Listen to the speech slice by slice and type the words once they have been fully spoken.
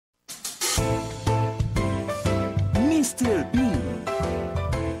Mr. Bean.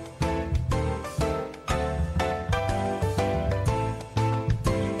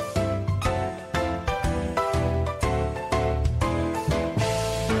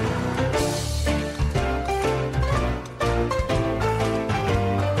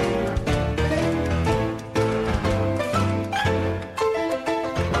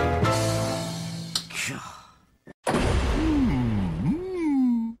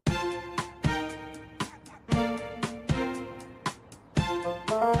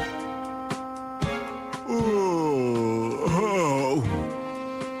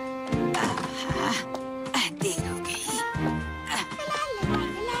 देर हो गई।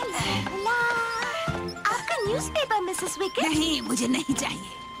 आपका न्यूज़पेपर मिसेस विकेट? नहीं, मुझे नहीं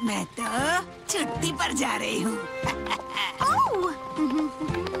चाहिए। मैं तो छुट्टी पर जा रही हूँ।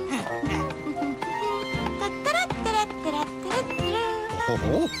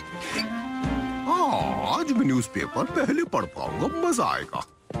 आज मैं न्यूज़पेपर पहले पढ़ पाऊंगा, मजा आएगा।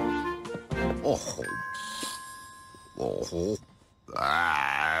 ओहो, ओहो,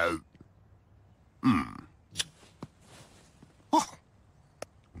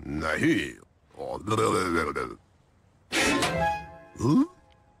 नहीं,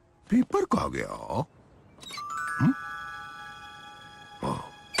 पेपर कहाँ गया?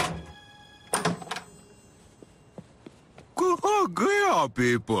 कहाँ गया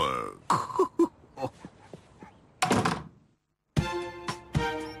paper?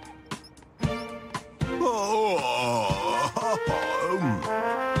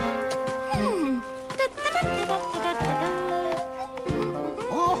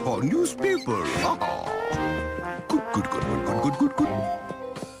 Newspaper. Good, good, good, good, good, good, good, good.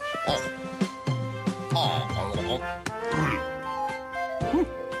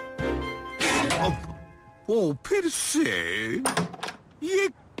 फिर से ये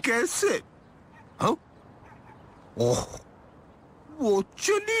कैसे? हाँ? ओह, वो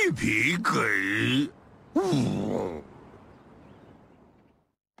चली भी गई।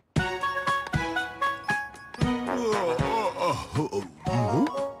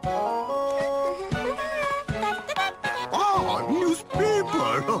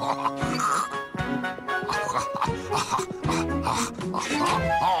 Newspaper.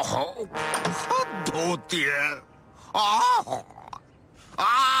 हद होती है।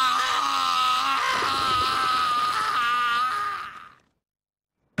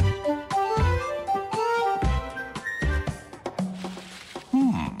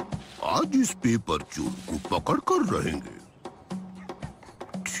 आज इस पेपर चोर को पकड़ कर रहेंगे।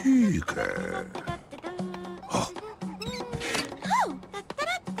 ठीक है।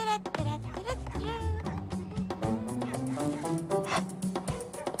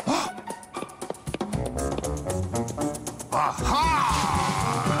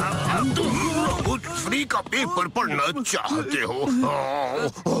 तुम रोज फ्री का पेपर पढ़ना चाहते हो?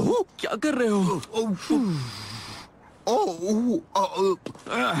 क्या कर रहे हो?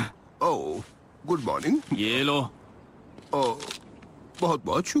 Good morning. ये लो। बहुत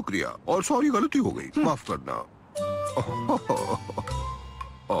बहुत शुक्रिया और सॉरी, गलती हो गई, माफ करना।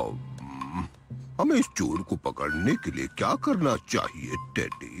 हमें इस चोर को पकड़ने के लिए क्या करना चाहिए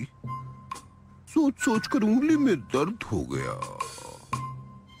टेडी? सोच सोच कर उंगली में दर्द हो गया।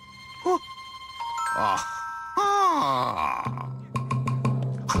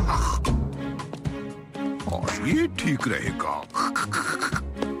 और ये ठीक रहेगा।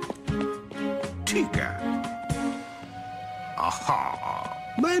 ठीक है। आहा,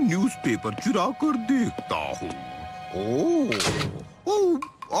 मैं न्यूज़पेपर चुरा कर देखता हूँ।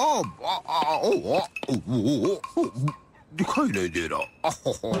 दिखाई नहीं दे रहा।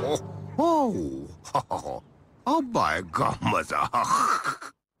 अब आएगा मजा।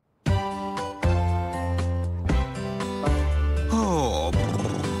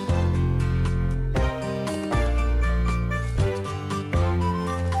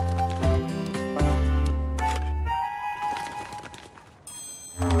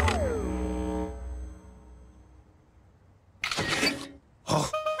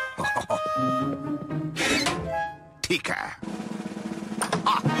 ठीक है।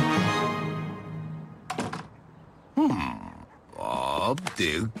 अब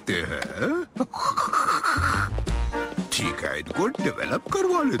देखते हैं। ठीक है, इनको डेवलप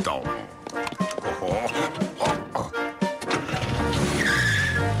करवा लेता हूँ।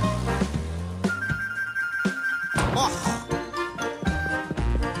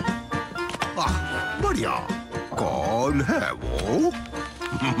 बढ़िया। कौन है वो?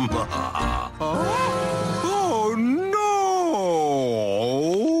 Oh no!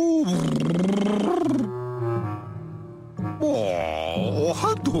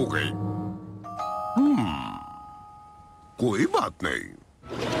 हद हो गई। कोई बात नहीं।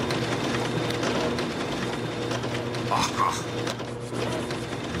 आहा,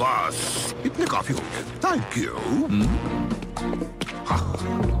 बस इतने काफी हो गए। Thank you.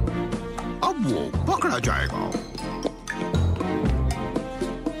 अब वो पकड़ा जाएगा।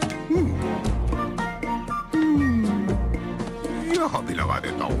 यहाँ भी लगा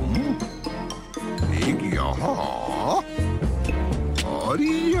देता हूँ। एक यहाँ और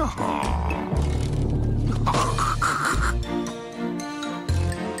यहाँ।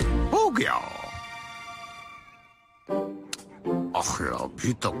 हो गया। आखिर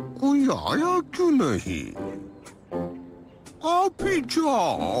अभी तक कोई आया क्यों नहीं? आप ही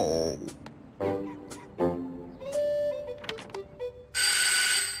जाओ।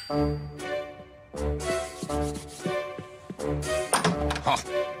 हाँ।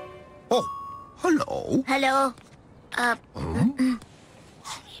 ओह, हेलो। हेलो।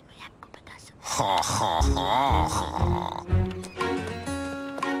 हाँ हाँ हाँ हाँ।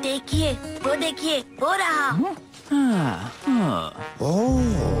 देखिए, वो रहा।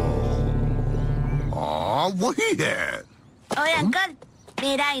 वही है। ओए अंकल,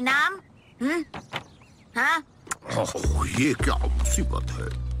 मेरा इनाम। हाँ। ये क्या मुसीबत है?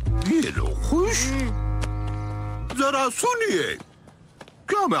 ये लो खुश। जरा सुनिए,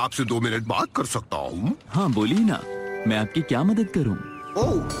 क्या मैं आपसे 2 मिनट बात कर सकता हूँ? हाँ बोलिए ना, मैं आपकी क्या मदद करूँ?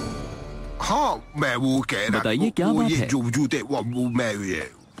 ओह, हाँ मैं वो कह रहा। बताइए क्या बात है? जो जूते वो मैं ये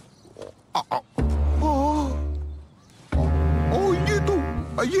ये तो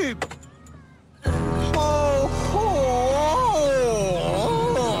ये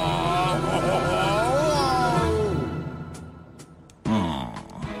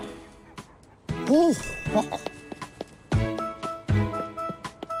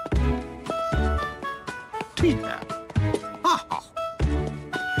ठीक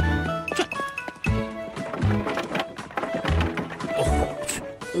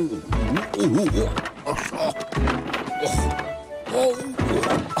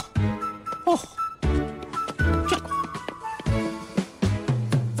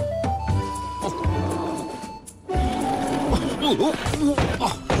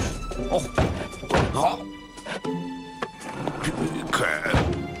है।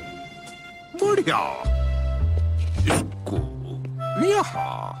 बढ़िया, इसको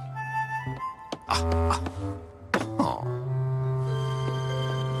यहाँ।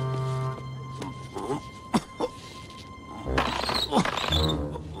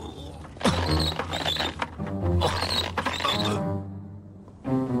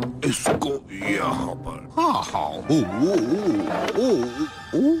 इसको यहाँ पर। हाँ हाँ।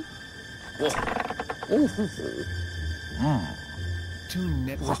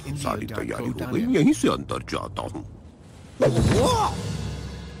 सारी तैयारी हो गई, यहीं से अंदर जाता हूँ।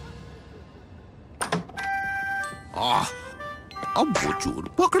 अब वो चोर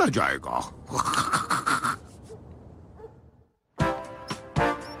पकड़ा जाएगा।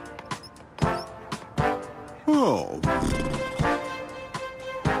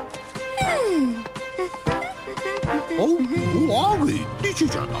 वो आ गई, नीचे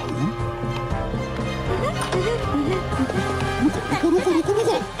जाता हूँ। रुको।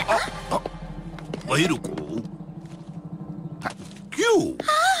 वही रुको। क्यों?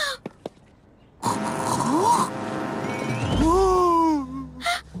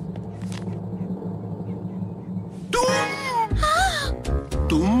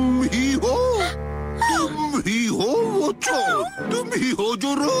 तुम ही हो वो चोर। तुम ही हो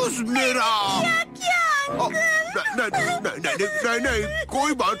जो रोज मेरा। नहीं,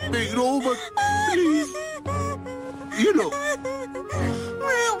 कोई बात नहीं, रो मत प्लीज। ये लो।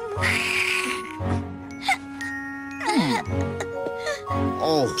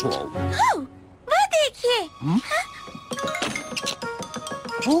 वो देखिए।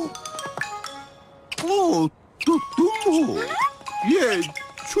 तो तुम हो ये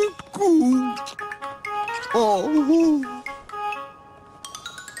छुटकू।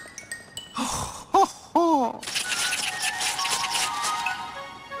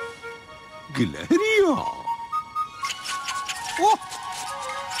 गिलहरिया।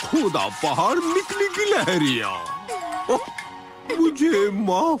 खुदा बाहर निकली गिलहरिया। मुझे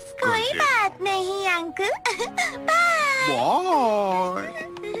माफ कर कोई दे। बात नहीं अंकल। बाय।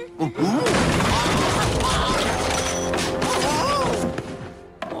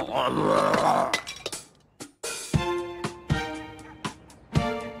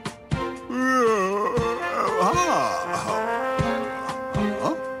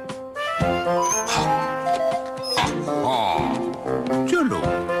 चलो,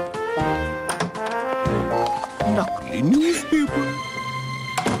 नकली न्यूज़पेपर।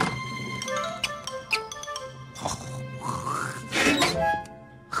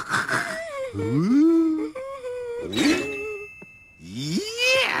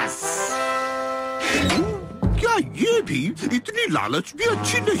 यस। क्या ये भी इतनी लालच भी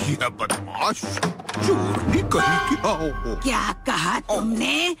अच्छी नहीं है बदमाश। चोर भी कहीं की आओ। क्या कहा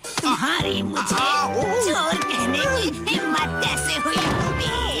तुमने? तुम्हारी मुझे चोर